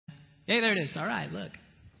Hey, there it is. All right, look.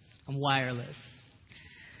 I'm wireless,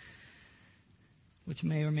 which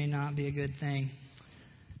may or may not be a good thing.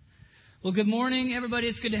 Well, good morning, everybody.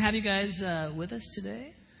 It's good to have you guys with us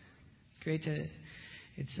today.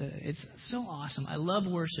 It's so awesome. I love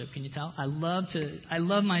worship. Can you tell? I love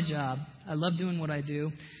my job. I love doing what I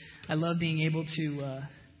do. I love being able to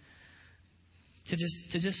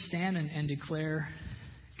just stand and declare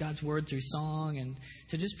God's word through song, and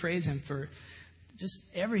to just praise Him for just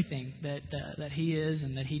everything that He is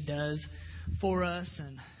and that He does for us.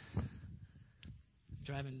 And I'm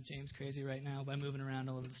driving James crazy right now by moving around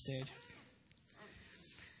all over the stage.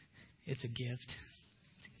 It's a gift.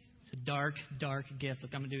 It's a dark, dark gift.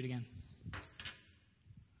 Look, I'm going to do it again.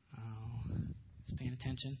 Oh, it's paying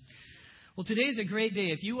attention. Well, today's a great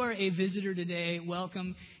day. If you are a visitor today,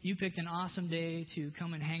 welcome. You picked an awesome day to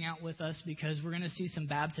come and hang out with us because we're going to see some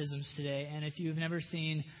baptisms today. And if you've never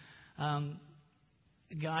seen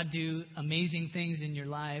God do amazing things in your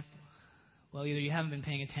life, well, either you haven't been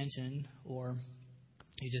paying attention or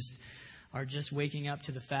you are just waking up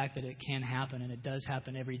to the fact that it can happen, and it does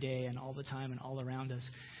happen every day and all the time and all around us.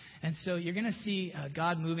 And so you're going to see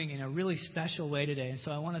God moving in a really special way today. And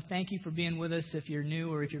so I want to thank you for being with us if you're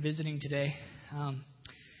new or if you're visiting today.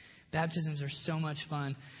 Baptisms are so much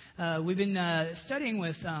fun. We've been studying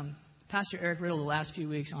with Pastor Eric Riddle the last few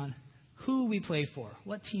weeks on who we play for.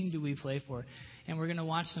 What team do we play for? And we're going to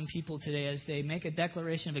watch some people today as they make a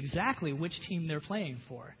declaration of exactly which team they're playing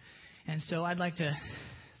for. And so I'd like to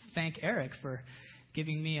thank Eric for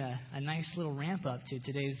giving me a nice little ramp up to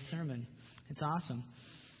today's sermon. It's awesome.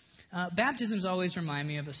 Baptisms always remind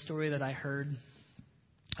me of a story that I heard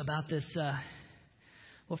about this.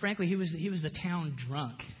 Well, frankly, he was the town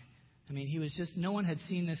drunk. I mean, he was just, no one had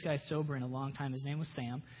seen this guy sober in a long time. His name was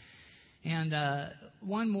Sam. And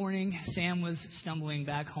one morning, Sam was stumbling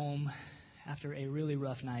back home after a really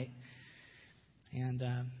rough night. And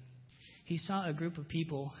he saw a group of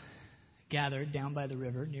people gathered down by the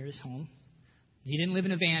river near his home. He didn't live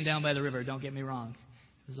in a van down by the river, don't get me wrong.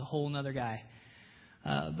 He was a whole other guy.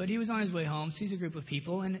 But he was on his way home, sees a group of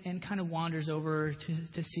people, and kind of wanders over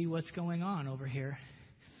to see what's going on over here.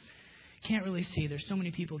 Can't really see. There's so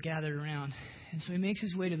many people gathered around. And so he makes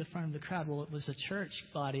his way to the front of the crowd. Well, it was a church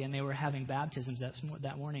body, and they were having baptisms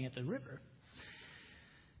that morning at the river.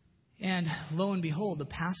 And lo and behold, the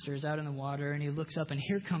pastor is out in the water, and he looks up, and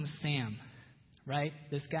here comes Sam. Right?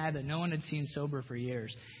 This guy that no one had seen sober for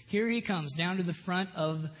years. Here he comes down to the front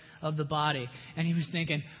of the body. And he was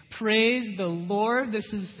thinking, praise the Lord. This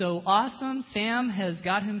is so awesome. Sam has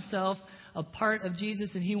got himself a part of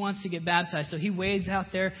Jesus and he wants to get baptized. So he wades out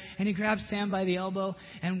there and he grabs Sam by the elbow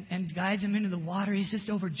and guides him into the water. He's just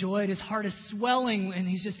overjoyed. His heart is swelling and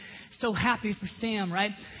he's just so happy for Sam,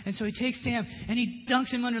 right? And so he takes Sam and he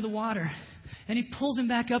dunks him under the water. And he pulls him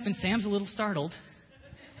back up and Sam's a little startled.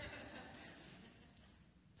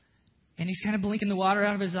 And he's kind of blinking the water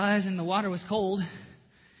out of his eyes, and the water was cold.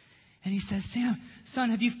 And he says, Sam,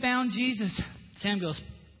 son, have you found Jesus? Sam goes,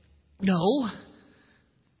 no.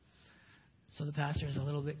 So the pastor is a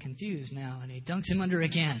little bit confused now, and he dunks him under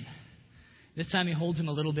again. This time he holds him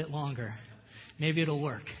a little bit longer. Maybe it'll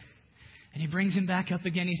work. And he brings him back up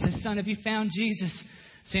again. He says, son, have you found Jesus?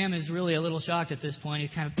 Sam is really a little shocked at this point.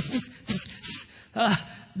 He's kind of,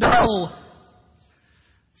 no.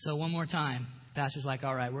 So one more time. Pastor's like,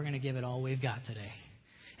 all right, we're going to give it all we've got today.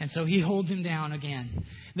 And so he holds him down again.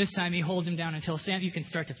 This time he holds him down until Sam, you can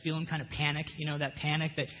start to feel him kind of panic. You know, that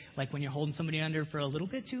panic that like when you're holding somebody under for a little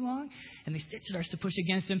bit too long. And he starts to push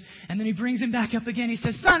against him. And then he brings him back up again. He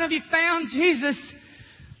says, son, have you found Jesus?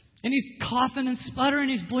 And he's coughing and sputtering.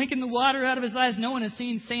 He's blinking the water out of his eyes. No one has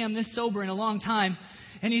seen Sam this sober in a long time.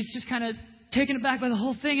 And he's just kind of taken aback by the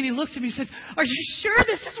whole thing. And he looks at me and says, are you sure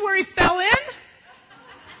this is where he fell in?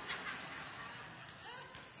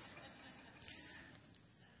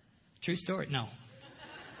 True story? No.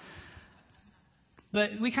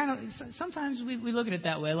 But we sometimes we look at it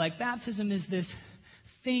that way. Like baptism is this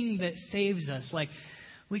thing that saves us. Like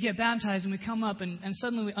we get baptized and we come up and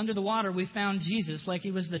suddenly under the water we found Jesus like he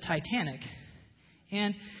was the Titanic.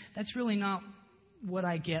 And that's really not what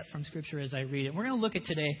I get from Scripture as I read it. We're going to look at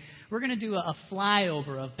today, we're going to do a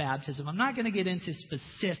flyover of baptism. I'm not going to get into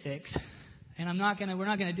specifics. And we're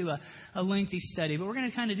not going to do a lengthy study, but we're going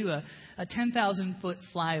to kind of do a 10,000-foot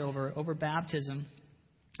flyover over baptism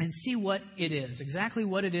and see what it is, exactly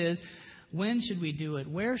what it is, when should we do it,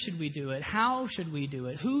 where should we do it, how should we do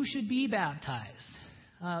it, who should be baptized.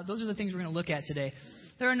 Those are the things we're going to look at today.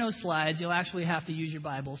 There are no slides. You'll actually have to use your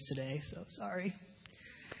Bibles today, so sorry.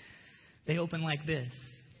 They open like this,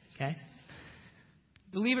 okay?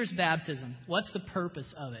 Believer's baptism, what's the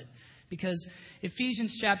purpose of it? Because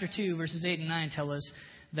Ephesians chapter 2, verses 8 and 9 tell us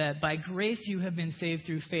that by grace you have been saved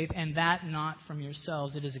through faith, and that not from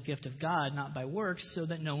yourselves. It is a gift of God, not by works, so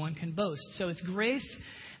that no one can boast. So it's grace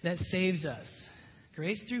that saves us.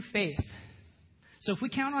 Grace through faith. So if we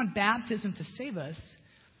count on baptism to save us,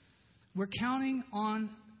 we're counting on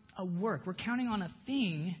a work. We're counting on a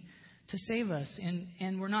thing to save us.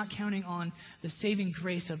 And we're not counting on the saving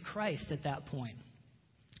grace of Christ at that point.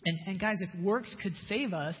 And guys, if works could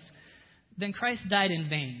save us, then Christ died in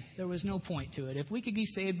vain. There was no point to it. If we could be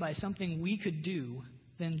saved by something we could do,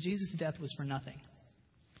 then Jesus' death was for nothing.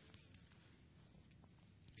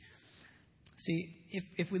 See,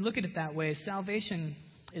 if we look at it that way, salvation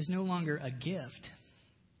is no longer a gift.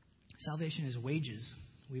 Salvation is wages.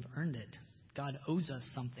 We've earned it. God owes us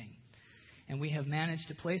something. And we have managed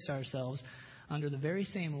to place ourselves under the very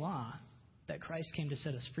same law that Christ came to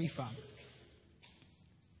set us free from.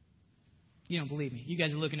 You don't believe me. You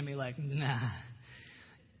guys are looking at me like, nah.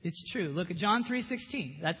 It's true. Look at John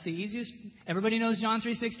 3:16. That's the easiest. Everybody knows John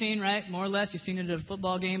 3:16, right? More or less. You've seen it at a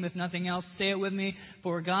football game, if nothing else. Say it with me.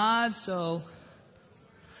 For God so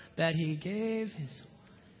that he gave his...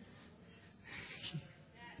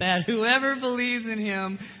 that whoever believes in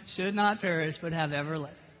him should not perish, but have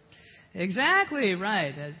everlasting. Exactly,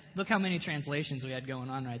 right. Look how many translations we had going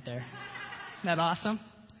on right there. Isn't that awesome?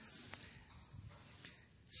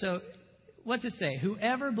 So... what's it say?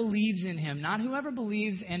 Whoever believes in him, not whoever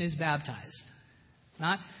believes and is baptized.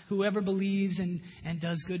 Not whoever believes and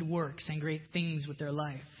does good works and great things with their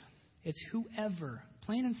life. It's whoever.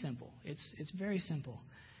 Plain and simple. It's very simple.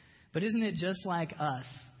 But isn't it just like us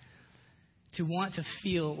to want to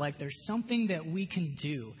feel like there's something that we can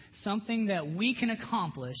do, something that we can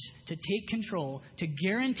accomplish to take control, to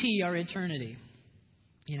guarantee our eternity?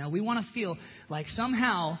 You know, we want to feel like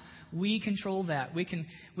somehow we control that. We can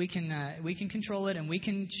control it, and we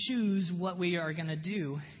can choose what we are going to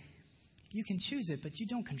do. You can choose it, but you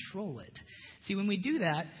don't control it. See, when we do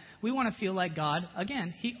that, we want to feel like God,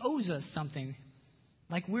 again, he owes us something.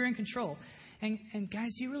 Like we're in control. And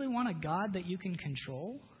guys, do you really want a God that you can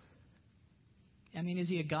control? I mean, is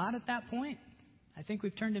he a God at that point? I think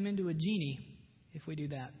we've turned him into a genie if we do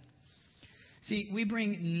that. See, we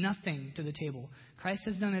bring nothing to the table. Christ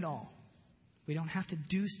has done it all. We don't have to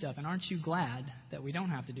do stuff. And aren't you glad that we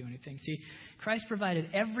don't have to do anything? See, Christ provided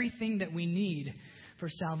everything that we need for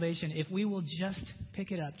salvation if we will just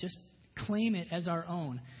pick it up, just claim it as our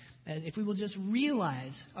own. If we will just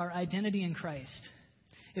realize our identity in Christ.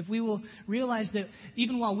 If we will realize that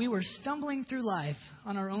even while we were stumbling through life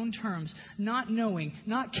on our own terms, not knowing,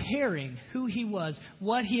 not caring who he was,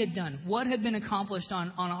 what he had done, what had been accomplished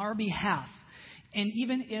on our behalf, and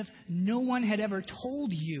even if no one had ever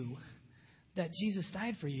told you that Jesus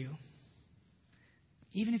died for you,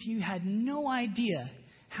 even if you had no idea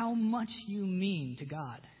how much you mean to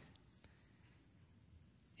God,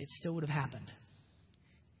 it still would have happened.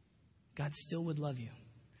 God still would love you.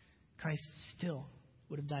 Christ still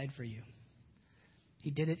would have died for you.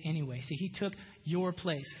 He did it anyway. See, he took your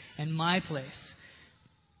place and my place.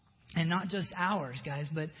 And not just ours, guys,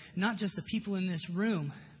 but not just the people in this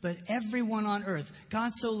room, but everyone on earth.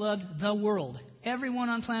 God so loved the world. Everyone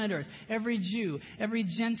on planet Earth. Every Jew, every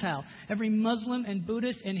Gentile, every Muslim and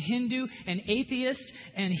Buddhist and Hindu and atheist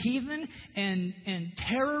and heathen and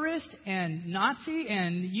terrorist and Nazi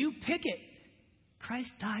and you pick it.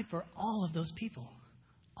 Christ died for all of those people.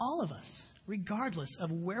 All of us. Regardless of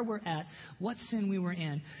where we're at, what sin we were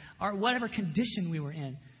in, or whatever condition we were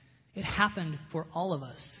in. It happened for all of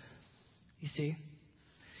us. You see?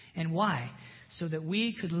 And why? So that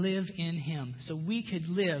we could live in him. So we could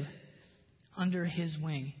live under his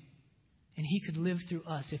wing. And he could live through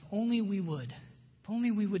us. If only we would. If only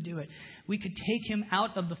we would do it. We could take him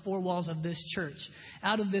out of the four walls of this church.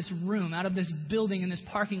 Out of this room. Out of this building and this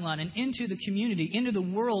parking lot. And into the community. Into the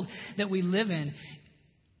world that we live in.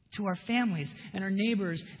 To our families and our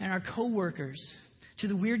neighbors and our coworkers. To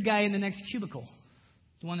the weird guy in the next cubicle.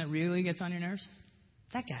 The one that really gets on your nerves.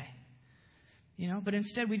 That guy. You know, but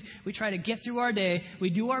instead we try to get through our day. We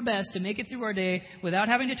do our best to make it through our day without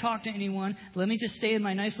having to talk to anyone. Let me just stay in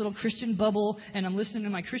my nice little Christian bubble, and I'm listening to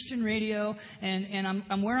my Christian radio, and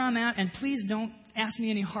I'm where I'm at. And please don't ask me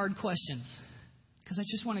any hard questions, because I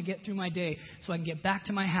just want to get through my day so I can get back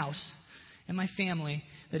to my house and my family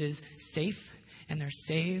that is safe, and they're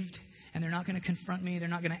saved, and they're not going to confront me. They're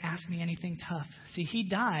not going to ask me anything tough. See, he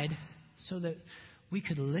died so that we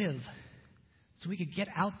could live, so we could get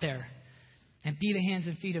out there and be the hands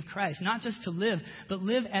and feet of Christ. Not just to live, but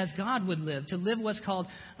live as God would live. To live what's called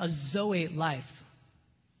a Zoe life.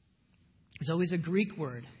 Zoe is a Greek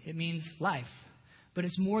word. It means life. But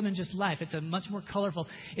it's more than just life. It's a much more colorful.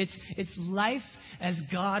 It's life as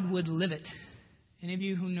God would live it. Any of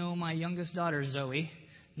you who know my youngest daughter, Zoe,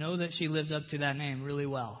 know that she lives up to that name really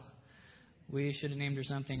well. We should have named her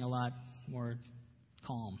something a lot more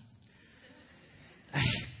calm.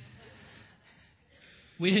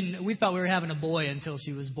 We thought we were having a boy until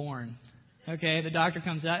she was born. Okay, the doctor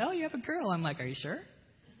comes out, oh, you have a girl. I'm like, are you sure?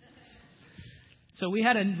 So we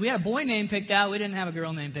had a boy name picked out. We didn't have a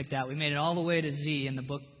girl name picked out. We made it all the way to Z in the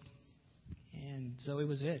book. And Zoe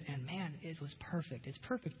was it. And man, it was perfect. It's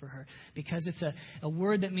perfect for her because it's a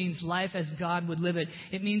word that means life as God would live it.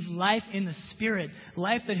 It means life in the Spirit,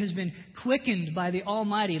 life that has been quickened by the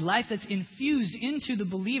Almighty, life that's infused into the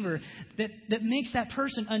believer that makes that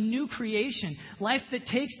person a new creation, life that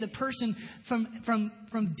takes the person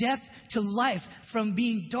from death to life, from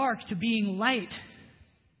being dark to being light,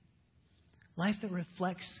 life that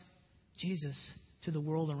reflects Jesus to the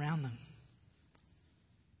world around them.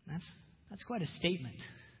 That's quite a statement.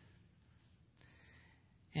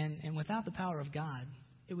 And without the power of God,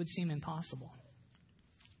 it would seem impossible.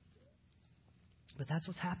 But that's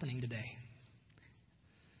what's happening today.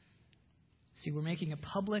 See, we're making a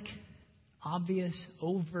public, obvious,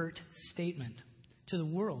 overt statement to the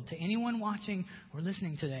world, to anyone watching or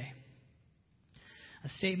listening today. A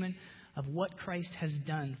statement of what Christ has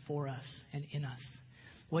done for us and in us.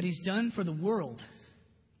 What He's done for the world,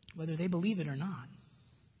 whether they believe it or not.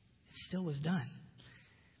 It still was done.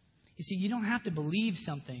 You see, you don't have to believe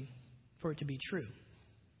something for it to be true.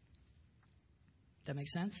 That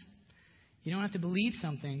makes sense? You don't have to believe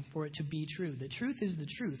something for it to be true. The truth is the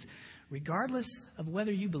truth, regardless of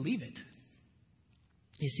whether you believe it.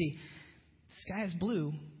 You see, the sky is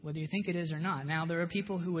blue, whether you think it is or not. Now, there are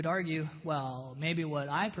people who would argue, well, maybe what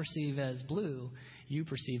I perceive as blue, you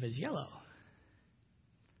perceive as yellow.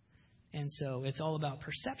 And so it's all about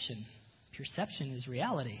perception. Perception is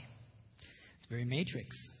reality. It's very matrix.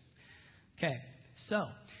 Okay, so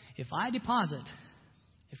if I deposit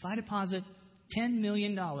 $10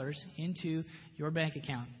 million into your bank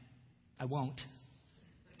account, I won't.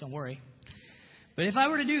 Don't worry. But if I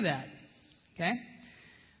were to do that, okay,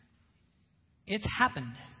 it's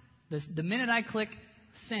happened. The minute I click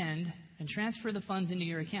send and transfer the funds into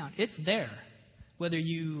your account, it's there. Whether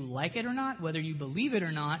you like it or not, whether you believe it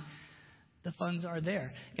or not, the funds are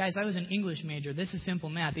there. Guys, I was an English major. This is simple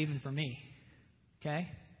math even for me. Okay?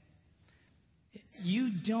 You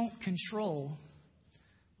don't control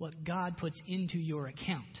what God puts into your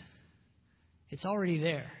account. It's already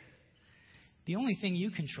there. The only thing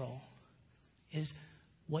you control is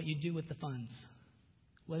what you do with the funds.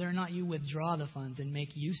 Whether or not you withdraw the funds and make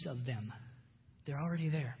use of them. They're already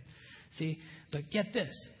there. See, but get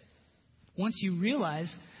this. Once you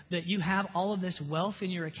realize that you have all of this wealth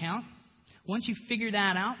in your account, once you figure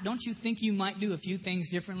that out, don't you think you might do a few things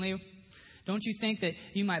differently? Don't you think that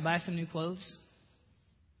you might buy some new clothes?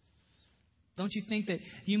 Don't you think that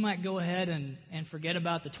you might go ahead and forget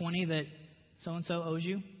about the 20 that so-and-so owes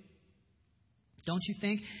you? Don't you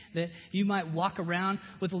think that you might walk around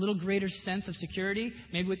with a little greater sense of security,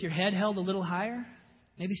 maybe with your head held a little higher,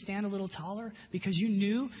 maybe stand a little taller, because you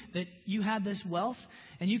knew that you had this wealth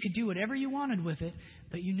and you could do whatever you wanted with it,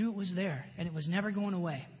 but you knew it was there and it was never going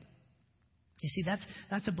away. You see,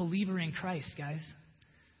 that's a believer in Christ, guys.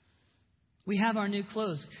 We have our new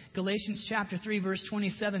clothes. Galatians chapter 3, verse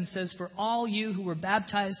 27 says, "For all you who were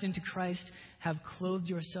baptized into Christ have clothed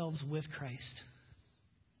yourselves with Christ."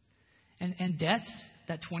 And debts,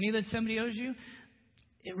 that 20 that somebody owes you,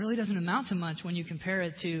 it really doesn't amount to much when you compare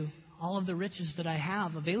it to all of the riches that I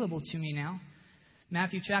have available to me now.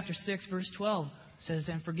 Matthew chapter 6, verse 12 says,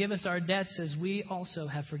 "And forgive us our debts as we also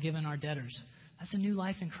have forgiven our debtors." That's a new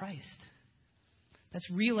life in Christ. That's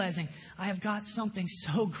realizing I have got something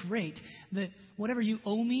so great that whatever you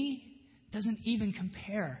owe me doesn't even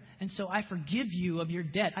compare. And so I forgive you of your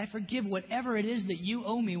debt. I forgive whatever it is that you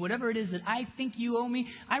owe me, whatever it is that I think you owe me.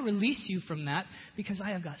 I release you from that because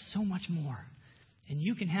I have got so much more. And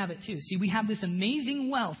you can have it too. See, we have this amazing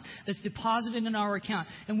wealth that's deposited in our account.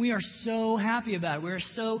 And we are so happy about it. We are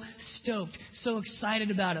so stoked, so excited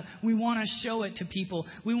about it. We want to show it to people.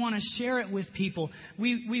 We want to share it with people.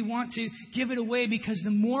 We want to give it away because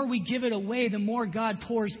the more we give it away, the more God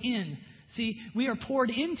pours in. See, we are poured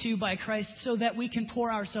into by Christ so that we can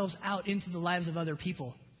pour ourselves out into the lives of other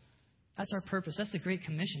people. That's our purpose. That's the Great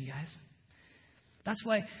Commission, guys. That's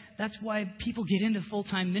why people get into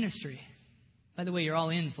full-time ministry. By the way, you're all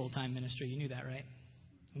in full-time ministry. You knew that, right?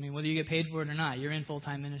 I mean, whether you get paid for it or not, you're in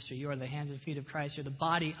full-time ministry. You are the hands and feet of Christ. You're the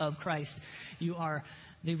body of Christ. You are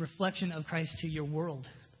the reflection of Christ to your world.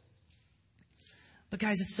 But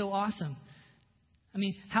guys, it's so awesome. I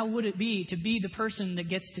mean, how would it be to be the person that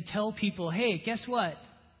gets to tell people, hey, guess what?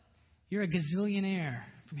 You're a gazillionaire.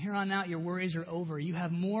 From here on out, your worries are over. You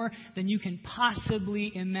have more than you can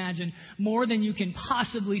possibly imagine, more than you can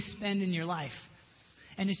possibly spend in your life.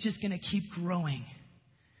 And it's just going to keep growing.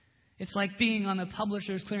 It's like being on the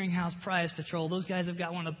Publishers Clearinghouse Prize Patrol. Those guys have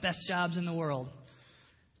got one of the best jobs in the world.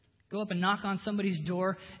 Go up and knock on somebody's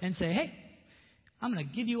door and say, hey, I'm going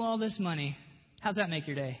to give you all this money. How's that make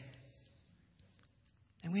your day?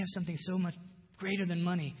 And we have something so much greater than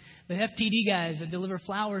money. The FTD guys that deliver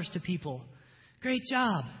flowers to people. Great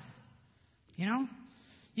job. You know?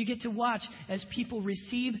 You get to watch as people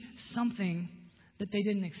receive something that they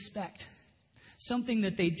didn't expect. Something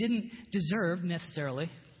that they didn't deserve necessarily.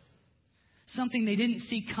 Something they didn't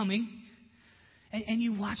see coming. And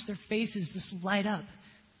you watch their faces just light up.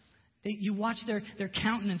 You watch their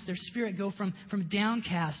countenance, their spirit go from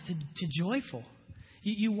downcast to joyful.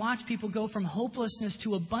 You watch people go from hopelessness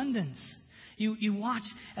to abundance. You watch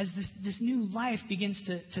as this new life begins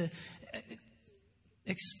to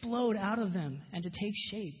explode out of them and to take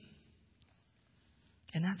shape.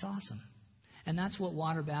 And that's awesome. And that's what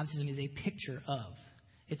water baptism is a picture of.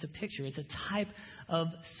 It's a picture. It's a type of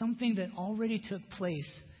something that already took place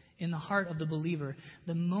in the heart of the believer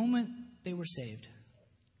the moment they were saved.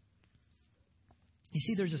 You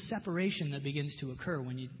see, there's a separation that begins to occur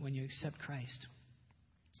when you accept Christ.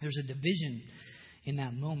 There's a division in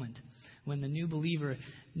that moment when the new believer,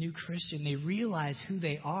 new Christian, they realize who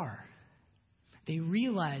they are. They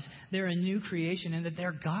realize they're a new creation and that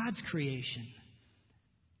they're God's creation.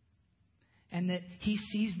 And that He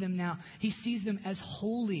sees them now. He sees them as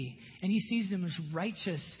holy and He sees them as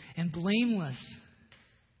righteous and blameless.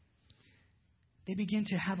 They begin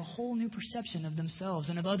to have a whole new perception of themselves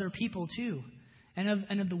and of other people too.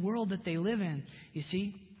 And of the world that they live in. You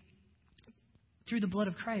see, through the blood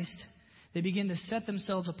of Christ, they begin to set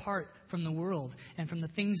themselves apart from the world and from the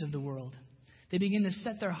things of the world. They begin to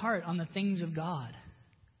set their heart on the things of God.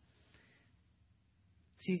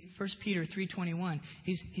 See, 1 Peter 3:21,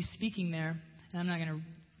 he's speaking there, and I'm not going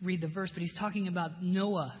to read the verse, but he's talking about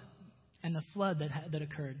Noah and the flood that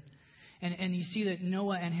occurred. And you see that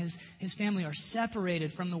Noah and his family are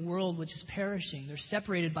separated from the world which is perishing. They're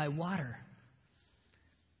separated by water.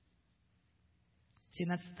 See,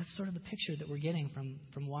 and that's sort of the picture that we're getting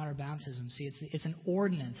from water baptism. See, it's an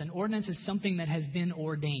ordinance. An ordinance is something that has been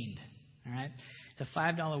ordained. All right? It's a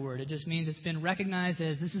 $5 word. It just means it's been recognized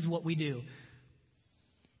as this is what we do.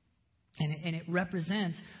 And it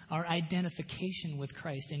represents our identification with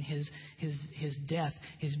Christ in His death,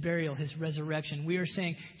 His burial, His resurrection. We are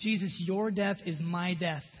saying, Jesus, your death is my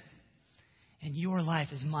death, and your life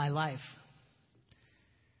is my life.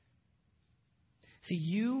 See,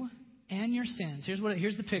 you and your sins.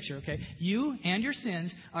 Here's the picture, okay? You and your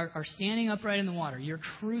sins are standing upright in the water. You're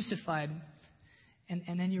crucified,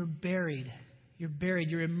 and then you're buried. You're buried.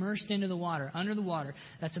 You're immersed into the water, under the water.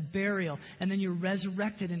 That's a burial. And then you're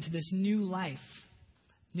resurrected into this new life.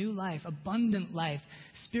 New life, abundant life,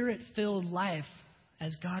 Spirit-filled life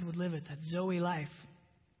as God would live it. That Zoe life.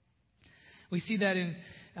 We see that in...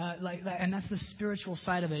 and that's the spiritual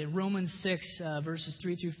side of it. In Romans 6, verses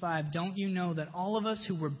 3 through 5, don't you know that all of us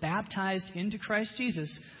who were baptized into Christ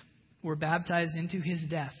Jesus were baptized into His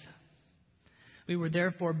death? We were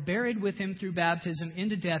therefore buried with Him through baptism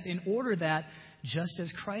into death, in order that, just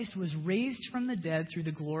as Christ was raised from the dead through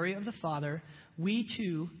the glory of the Father, we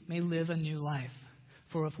too may live a new life.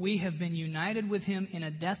 For if we have been united with Him in a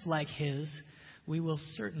death like His, we will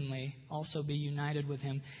certainly also be united with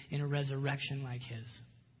Him in a resurrection like His.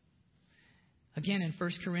 Again, in 1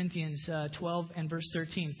 Corinthians 12 and verse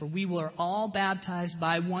 13, for we were all baptized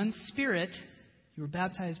by one Spirit. You were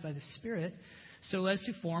baptized by the Spirit, so as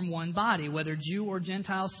to form one body, whether Jew or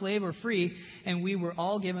Gentile, slave or free, and we were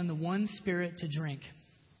all given the one Spirit to drink.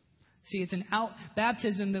 See, it's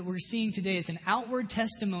baptism that we're seeing today. It's an outward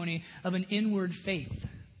testimony of an inward faith.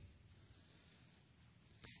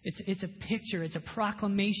 It's a picture. It's a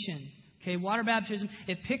proclamation. Okay, water baptism,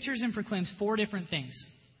 it pictures and proclaims 4 different things.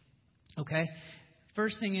 Okay?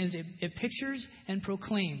 First thing is it pictures and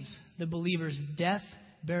proclaims the believer's death,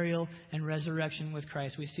 burial, and resurrection with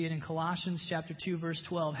Christ. We see it in Colossians chapter 2, verse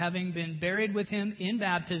 12. Having been buried with Him in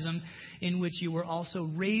baptism, in which you were also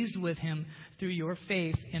raised with Him through your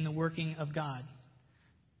faith in the working of God,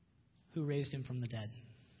 who raised Him from the dead.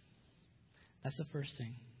 That's the first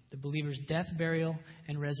thing. The believer's death, burial,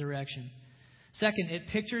 and resurrection. Second, it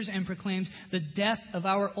pictures and proclaims the death of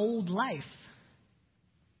our old life.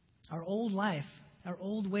 Our old life, our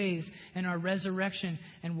old ways, and our resurrection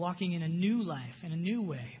and walking in a new life, in a new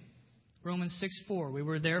way. Romans 6:4, we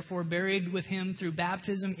were therefore buried with him through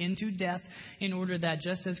baptism into death, in order that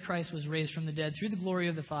just as Christ was raised from the dead through the glory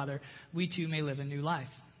of the Father, we too may live a new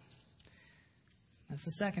life. That's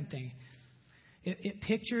the second thing. It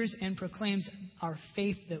pictures and proclaims our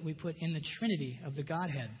faith that we put in the Trinity of the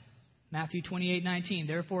Godhead. Matthew 28:19,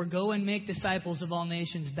 therefore go and make disciples of all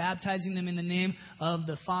nations, baptizing them in the name of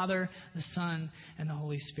the Father, the Son, and the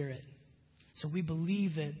Holy Spirit. So we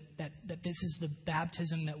believe that this is the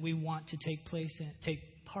baptism that we want to take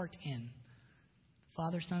part in.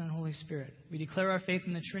 Father, Son, and Holy Spirit. We declare our faith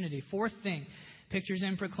in the Trinity. Fourth thing, pictures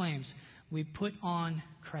and proclaims. We put on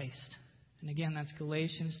Christ. And again, that's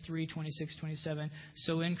Galatians 3:26-27.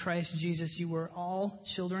 So in Christ Jesus, you were all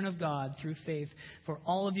children of God through faith. For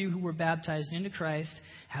all of you who were baptized into Christ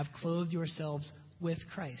have clothed yourselves with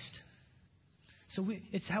Christ. So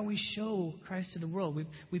it's how we show Christ to the world.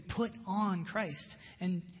 We put on Christ.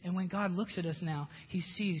 And when God looks at us now, he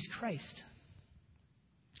sees Christ.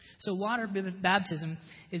 So water baptism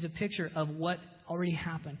is a picture of what already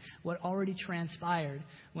happened, what already transpired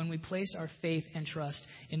when we placed our faith and trust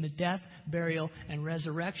in the death, burial, and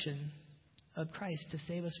resurrection of Christ to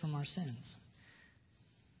save us from our sins.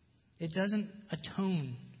 It doesn't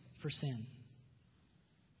atone for sin.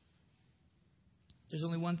 There's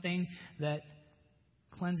only one thing that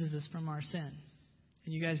cleanses us from our sin.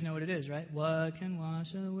 And you guys know what it is, right? What can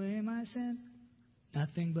wash away my sin?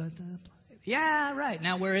 Nothing but the blood. Yeah, right.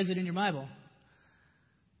 Now, where is it in your Bible?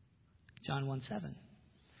 John 1:7.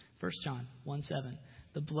 1 John 1:7.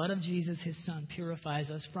 The blood of Jesus, his Son, purifies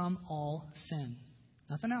us from all sin.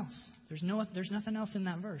 Nothing else. There's nothing else in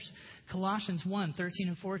that verse. Colossians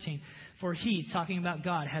 1:13-14. For he, talking about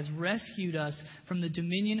God, has rescued us from the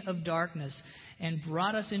dominion of darkness and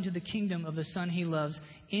brought us into the kingdom of the Son he loves,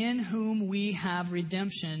 in whom we have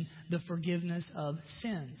redemption, the forgiveness of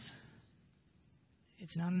sins.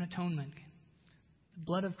 It's not an atonement. The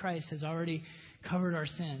blood of Christ has already covered our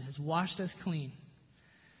sin, has washed us clean.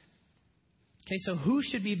 Okay, so who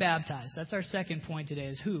should be baptized? That's our second point today,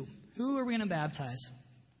 is who. Who are we going to baptize?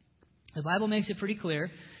 The Bible makes it pretty clear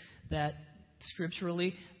that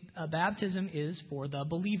scripturally, baptism is for the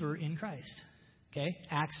believer in Christ. Okay,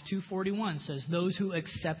 Acts 2:41 says those who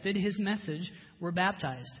accepted his message were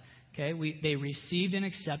baptized. Okay, they received and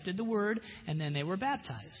accepted the word, and then they were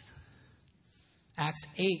baptized. Acts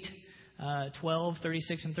 8:12,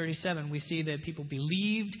 36, and 37, we see that people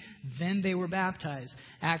believed, then they were baptized.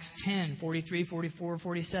 Acts 10:43, 44,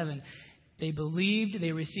 47, they believed,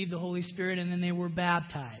 they received the Holy Spirit, and then they were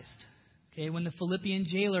baptized. Okay, when the Philippian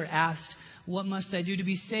jailer asked, what must I do to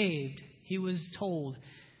be saved? He was told,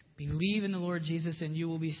 believe in the Lord Jesus and you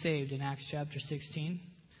will be saved, in Acts chapter 16.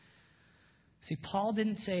 See, Paul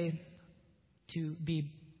didn't say to be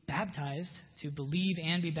baptized, to believe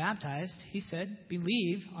and be baptized. He said,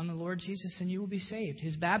 believe on the Lord Jesus and you will be saved.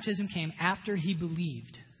 His baptism came after he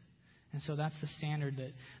believed. And so that's the standard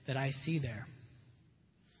that I see there.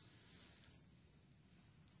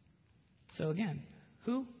 So again,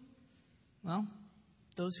 who? Well,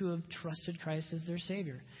 those who have trusted Christ as their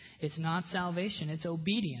Savior. It's not salvation, it's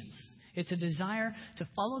obedience. It's a desire to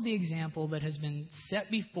follow the example that has been set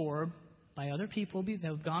before by other people that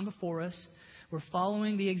have gone before us. We're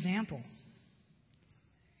following the example.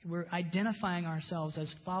 We're identifying ourselves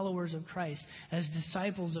as followers of Christ, as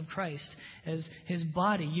disciples of Christ, as his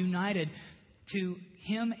body, united to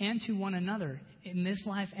him and to one another in this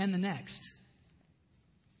life and the next.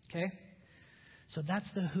 Okay? So that's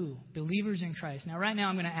the who, believers in Christ. Now, right now,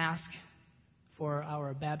 I'm going to ask for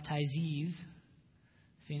our baptizees,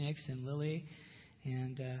 Phoenix and Lily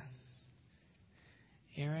and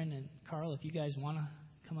Aaron and Carl, if you guys want to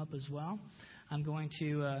come up as well. I'm going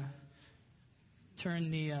to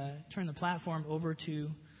turn the platform over to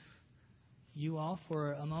you all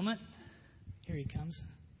for a moment. Here he comes.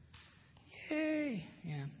 Yay!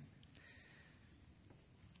 Yeah.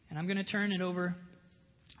 And I'm going to turn it over.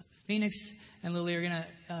 Phoenix and Lily are going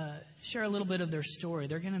to share a little bit of their story.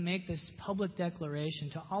 They're going to make this public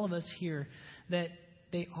declaration to all of us here that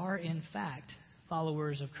they are, in fact,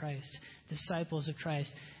 followers of Christ, disciples of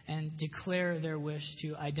Christ, and declare their wish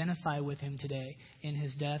to identify with him today in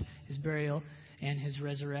his death, his burial, and his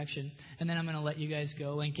resurrection. And then I'm going to let you guys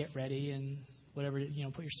go and get ready and whatever,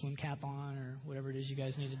 put your swim cap on or whatever it is you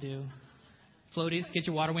guys need to do. Floaties, get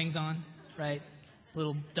your water wings on, right?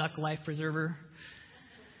 Little duck life preserver.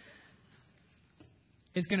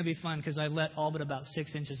 It's going to be fun because I let all but about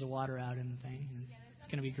 6 inches of water out in the thing. It's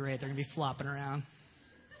going to be great. They're going to be flopping around.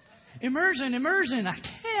 Immersion, I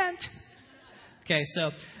can't. Okay,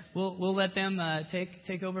 so we'll let them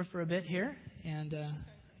take over for a bit here. And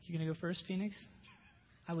you're going to go first, Phoenix?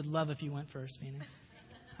 I would love if you went first, Phoenix.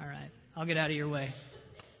 All right. I'll get out of your way.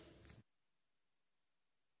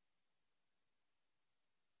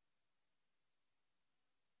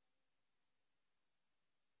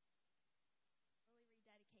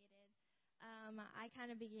 I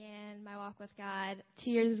kind of began my walk with God 2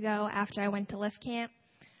 years ago after I went to Lift Camp.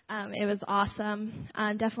 It was awesome.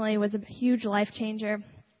 Definitely was a huge life changer.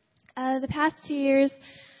 The past 2 years,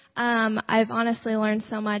 I've honestly learned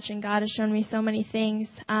so much, and God has shown me so many things.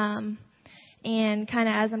 And kind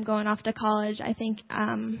of as I'm going off to college, I think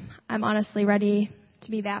I'm honestly ready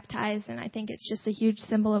to be baptized, and I think it's just a huge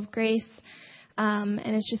symbol of grace, and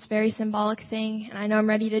it's just a very symbolic thing, and I know I'm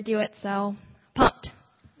ready to do it, so pumped.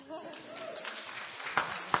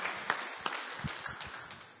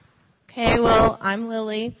 Okay, well, I'm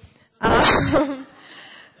Lily.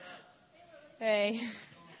 Hey.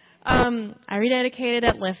 I rededicated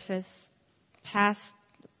at Lift this past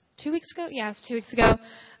 2 weeks ago. Yeah, it was 2 weeks ago.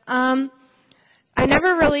 I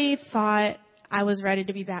never really thought I was ready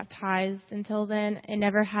to be baptized until then. It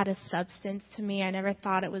never had a substance to me. I never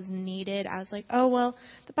thought it was needed. I was like, oh, well,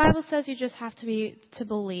 the Bible says you just have to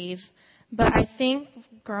believe. But I think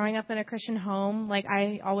growing up in a Christian home, like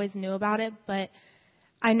I always knew about it, but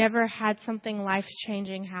I never had something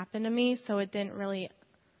life-changing happen to me, so I didn't really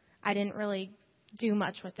do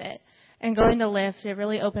much with it. And going to Lift, it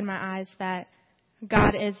really opened my eyes that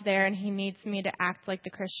God is there and He needs me to act like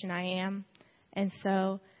the Christian I am. And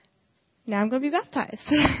so now I'm going to be baptized.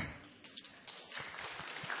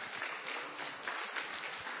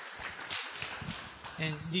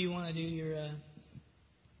 And do you want to do your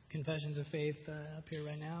confessions of faith up here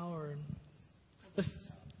right now, or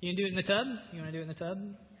you can do it in the tub? You want to do it in the tub?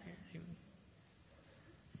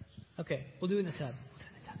 Okay, we'll do it in the tub.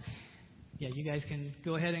 Yeah, you guys can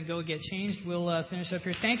go ahead and go get changed. We'll finish up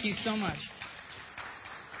here. Thank you so much.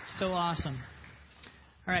 So awesome.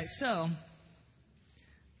 All right, so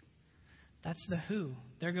that's the who.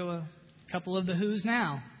 There go a couple of the who's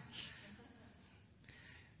now.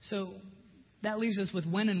 So that leaves us with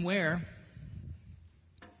when and where.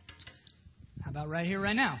 How about right here,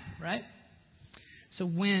 right now, right? So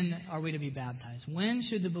when are we to be baptized? When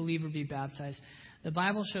should the believer be baptized? The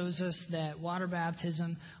Bible shows us that water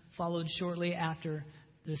baptism followed shortly after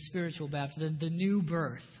the spiritual baptism, the new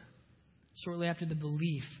birth, shortly after the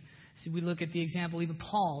belief. See, we look at the example even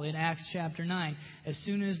Paul in Acts chapter 9. As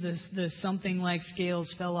soon as the something like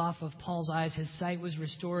scales fell off of Paul's eyes, his sight was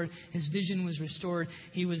restored, his vision was restored.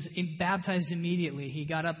 He was baptized immediately. He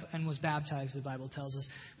got up and was baptized, the Bible tells us.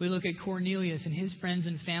 We look at Cornelius and his friends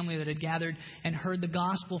and family that had gathered and heard the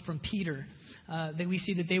gospel from Peter. That we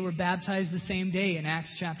see that they were baptized the same day in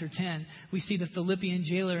Acts chapter 10. We see the Philippian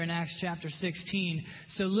jailer in Acts chapter 16.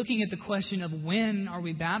 So looking at the question of when are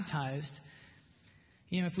we baptized,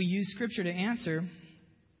 if we use Scripture to answer,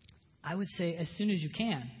 I would say as soon as you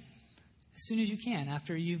can. As soon as you can,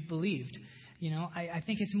 after you've believed. I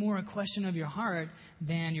think it's more a question of your heart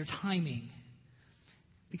than your timing.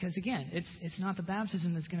 Because again, it's not the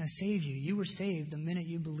baptism that's going to save you. You were saved the minute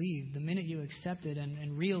you believed, the minute you accepted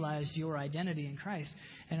and realized your identity in Christ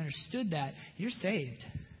and understood that. You're saved.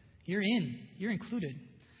 You're in. You're included.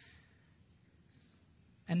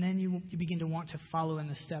 And then you begin to want to follow in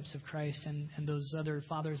the steps of Christ and those other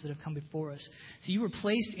fathers that have come before us. So you were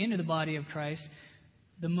placed into the body of Christ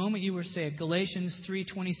the moment you were saved. Galatians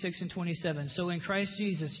 3:26 and 27. So in Christ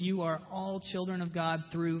Jesus, you are all children of God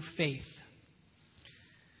through faith.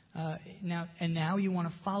 Now you want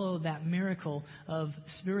to follow that miracle of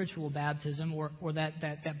spiritual baptism or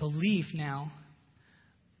that belief now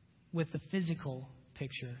with the physical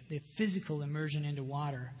picture, the physical immersion into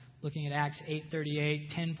water. Looking at Acts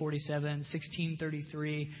 8:38, 10:47,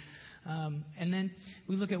 16:33. And then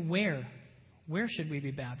we look at where. Where should we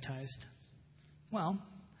be baptized? Well,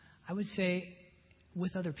 I would say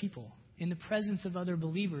with other people, in the presence of other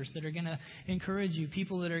believers that are going to encourage you,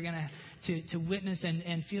 people that are going to witness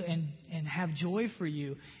and feel and have joy for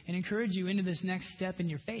you and encourage you into this next step in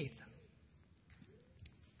your faith.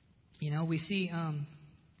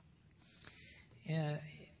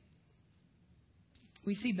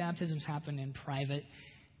 We see baptisms happen in private.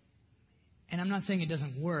 And I'm not saying it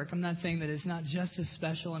doesn't work. I'm not saying that it's not just as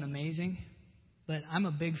special and amazing. But I'm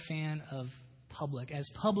a big fan of public as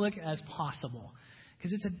possible.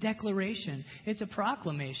 Because it's a declaration. It's a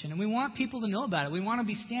proclamation. And we want people to know about it. We want to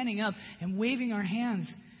be standing up and waving our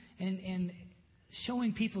hands and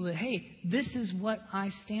showing people that, hey, this is what I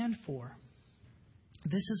stand for.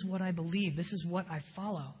 This is what I believe. This is what I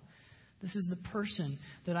follow. This is the person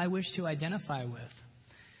that I wish to identify with.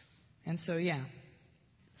 And so,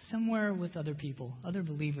 somewhere with other people, other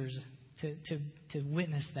believers, to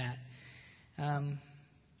witness that.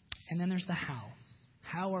 And then there's the how.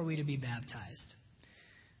 How are we to be baptized?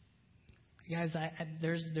 Guys,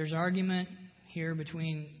 there's argument here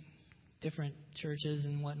between different churches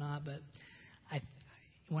and whatnot, but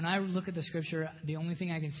when I look at the Scripture, the only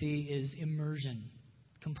thing I can see is immersion,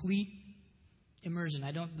 complete immersion.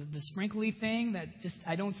 The sprinkly thing,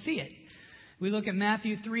 I don't see it. We look at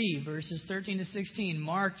Matthew 3, verses 13 to 16,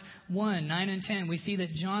 Mark 1, 9 and 10. We see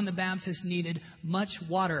that John the Baptist needed much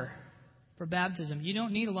water for baptism. You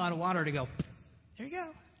don't need a lot of water to go, there you go.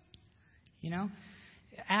 You know?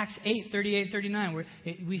 Acts 8, 38, 39, where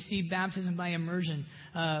we see baptism by immersion.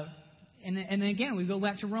 And then again, we go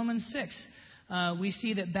back to Romans 6. We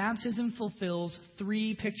see that baptism fulfills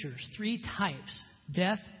three pictures, three types: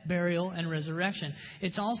 death, burial, and resurrection.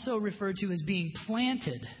 It's also referred to as being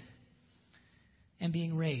planted and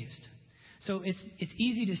being raised. So it's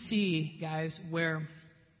easy to see, guys, where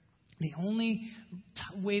the only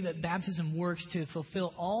way that baptism works to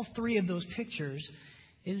fulfill all three of those pictures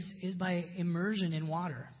is by immersion in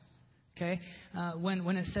water. Okay?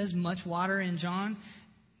 When it says much water in John,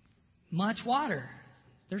 much water.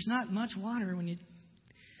 There's not much water when you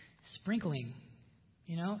sprinkling.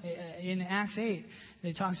 You know, in Acts 8,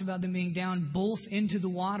 it talks about them being down both into the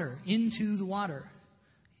water. To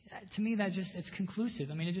me, it's conclusive.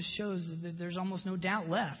 I mean, it just shows that there's almost no doubt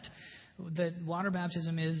left that water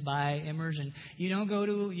baptism is by immersion. You don't go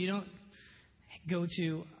to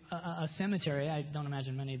a cemetery. I don't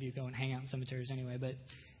imagine many of you go and hang out in cemeteries anyway, but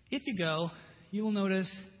if you go, you will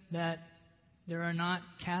notice that there are not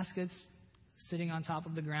caskets sitting on top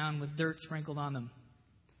of the ground with dirt sprinkled on them.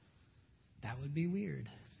 That would be weird.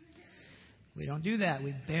 We don't do that.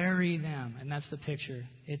 We bury them, and that's the picture.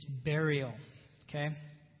 It's burial. Okay?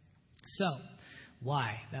 So,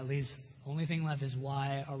 why? That leaves, only thing left is,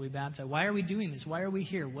 why are we baptized? Why are we doing this? Why are we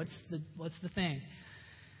here? What's the thing?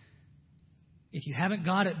 If you haven't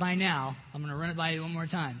got it by now, I'm going to run it by you one more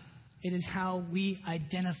time. It is how we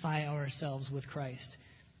identify ourselves with Christ.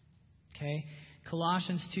 Okay?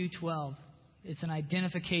 Colossians 2:12. It's an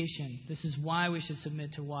identification. This is why we should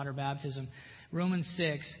submit to water baptism. Romans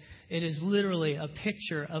 6. It is literally a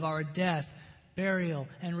picture of our death, burial,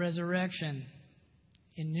 and resurrection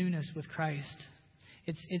in newness with Christ.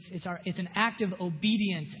 It's an act of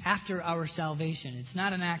obedience after our salvation. It's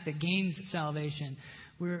not an act that gains salvation.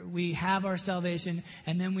 We have our salvation,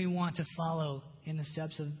 and then we want to follow in the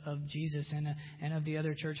steps of Jesus and of the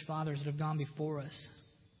other church fathers that have gone before us.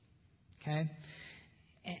 Okay?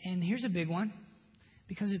 And here's a big one.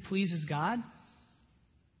 Because it pleases God.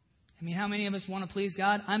 I mean, how many of us want to please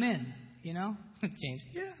God? I'm in, you know? James,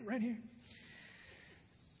 yeah, right here.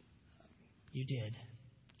 You did.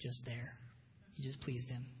 Just there. You just pleased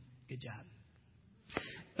him. Good job.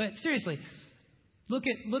 But seriously, look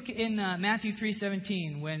in Matthew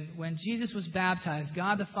 3:17 when Jesus was baptized.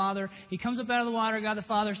 God the Father, he comes up out of the water. God the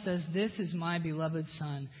Father says, "This is my beloved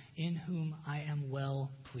Son, in whom I am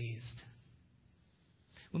well pleased."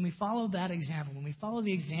 When we follow that example, when we follow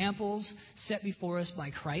the examples set before us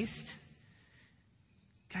by Christ,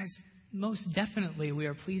 guys, most definitely we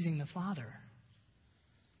are pleasing the Father.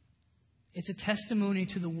 It's a testimony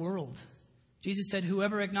to the world. Jesus said,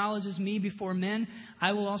 "Whoever acknowledges me before men,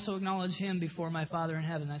 I will also acknowledge him before my Father in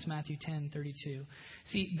heaven." That's Matthew 10:32.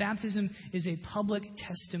 See, baptism is a public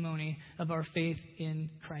testimony of our faith in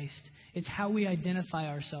Christ. It's how we identify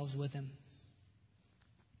ourselves with him.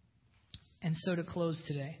 And so to close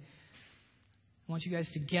today, I want you guys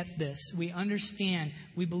to get this. We understand,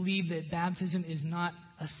 we believe that baptism is not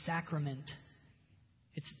a sacrament.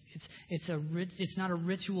 It's not a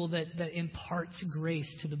ritual that imparts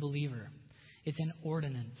grace to the believer. It's an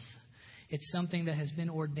ordinance. It's something that has been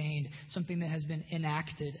ordained, something that has been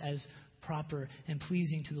enacted as proper and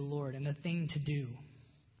pleasing to the Lord, and the thing to do.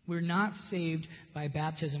 We're not saved by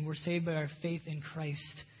baptism. We're saved by our faith in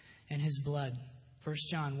Christ and his blood. 1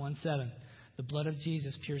 John 1:7. The blood of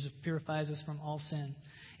Jesus purifies us from all sin.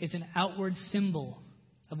 It's an outward symbol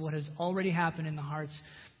of what has already happened in the hearts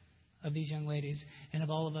of these young ladies and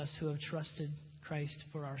of all of us who have trusted Christ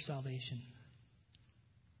for our salvation.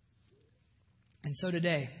 And so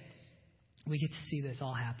today, we get to see this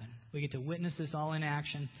all happen. We get to witness this all in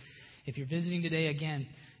action. If you're visiting today, again,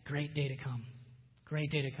 great day to come.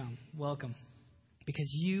 Great day to come. Welcome.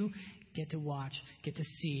 Because you get to watch, get to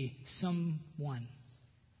see someone,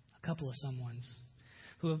 a couple of someones,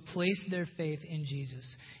 who have placed their faith in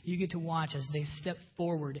Jesus. You get to watch as they step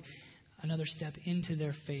forward, another step into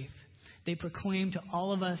their faith. They proclaim to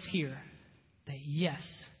all of us here that, yes,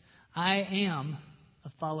 I am a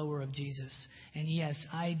follower of Jesus. And yes,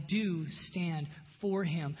 I do stand for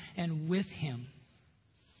him and with him.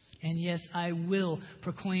 And yes, I will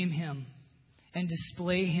proclaim him and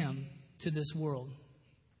display him to this world.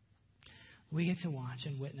 We get to watch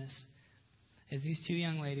and witness as these two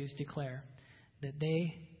young ladies declare that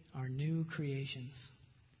they are new creations.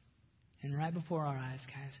 And right before our eyes,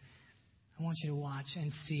 guys, I want you to watch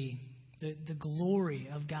and see the glory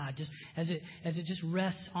of God just as it just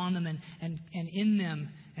rests on them and in them,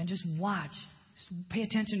 and just watch. Just pay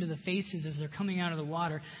attention to the faces as they're coming out of the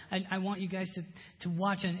water. I want you guys to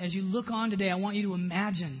watch, and as you look on today, I want you to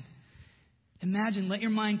imagine, let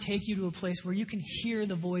your mind take you to a place where you can hear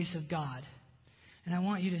the voice of God. And I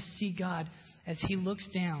want you to see God as He looks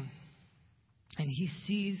down and He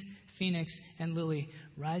sees Phoenix and Lily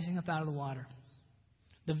rising up out of the water.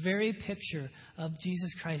 The very picture of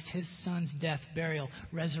Jesus Christ, His Son's death, burial,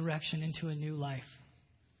 resurrection into a new life.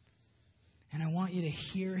 And I want you to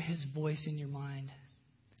hear His voice in your mind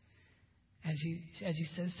as He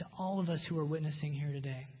says to all of us who are witnessing here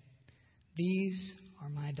today, "These are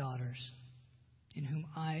my daughters, in whom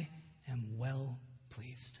I am well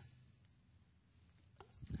pleased."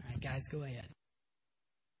 All right, guys, go ahead.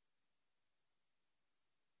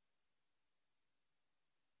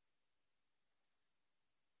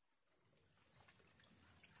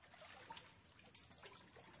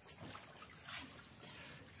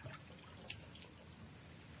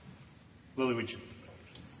 Lily, would you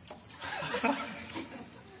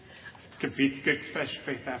confess your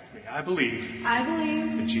faith after me? I believe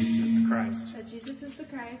that Jesus is the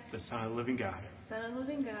Christ, the Son of the living God,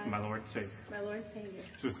 my Lord and Savior.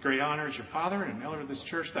 So with great honor as your father and an elder of this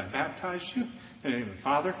church, that I baptize you in the name of the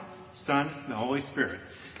Father, Son, and the Holy Spirit.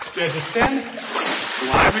 To ascend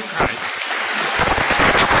alive in Christ.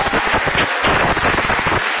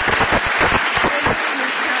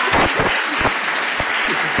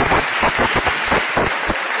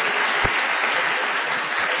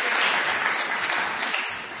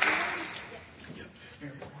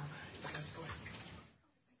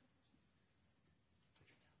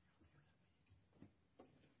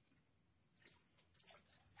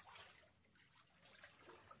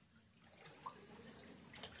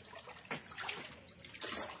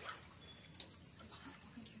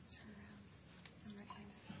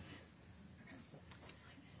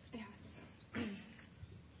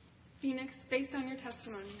 Phoenix, based on your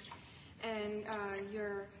testimony and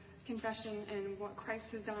your confession and what Christ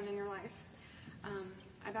has done in your life,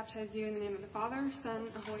 I baptize you in the name of the Father, Son,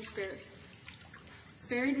 and Holy Spirit.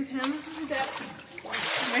 Buried with Him in death,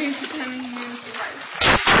 raised with Him in news to life.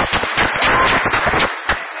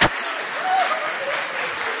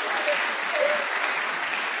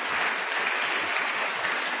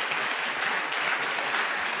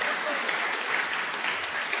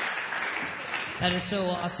 That is so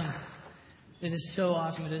awesome. It is so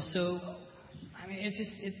awesome. It is so, it's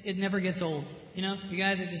just, it never gets old. You know, you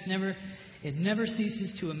guys, it never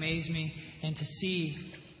ceases to amaze me and to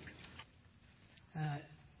see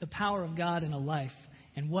the power of God in a life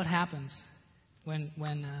and what happens when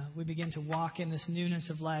we begin to walk in this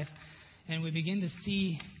newness of life and we begin to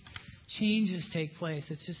see changes take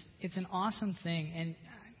place. It's an awesome thing, and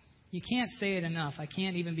you can't say it enough. I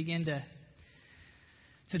can't even begin to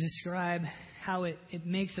describe how it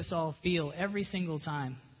makes us all feel every single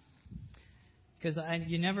time. Because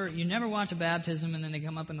you never watch a baptism and then they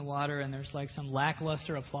come up in the water and there's like some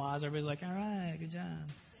lackluster applause. Everybody's like, all right, good job.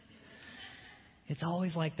 It's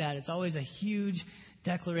always like that. It's always a huge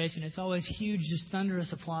declaration. It's always huge, just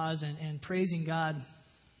thunderous applause and praising God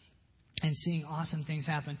and seeing awesome things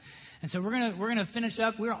happen. And so we're gonna finish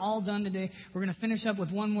up. We're all done today. We're gonna finish up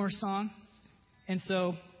with one more song. And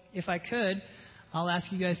so if I could, I'll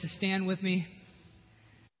ask you guys to stand with me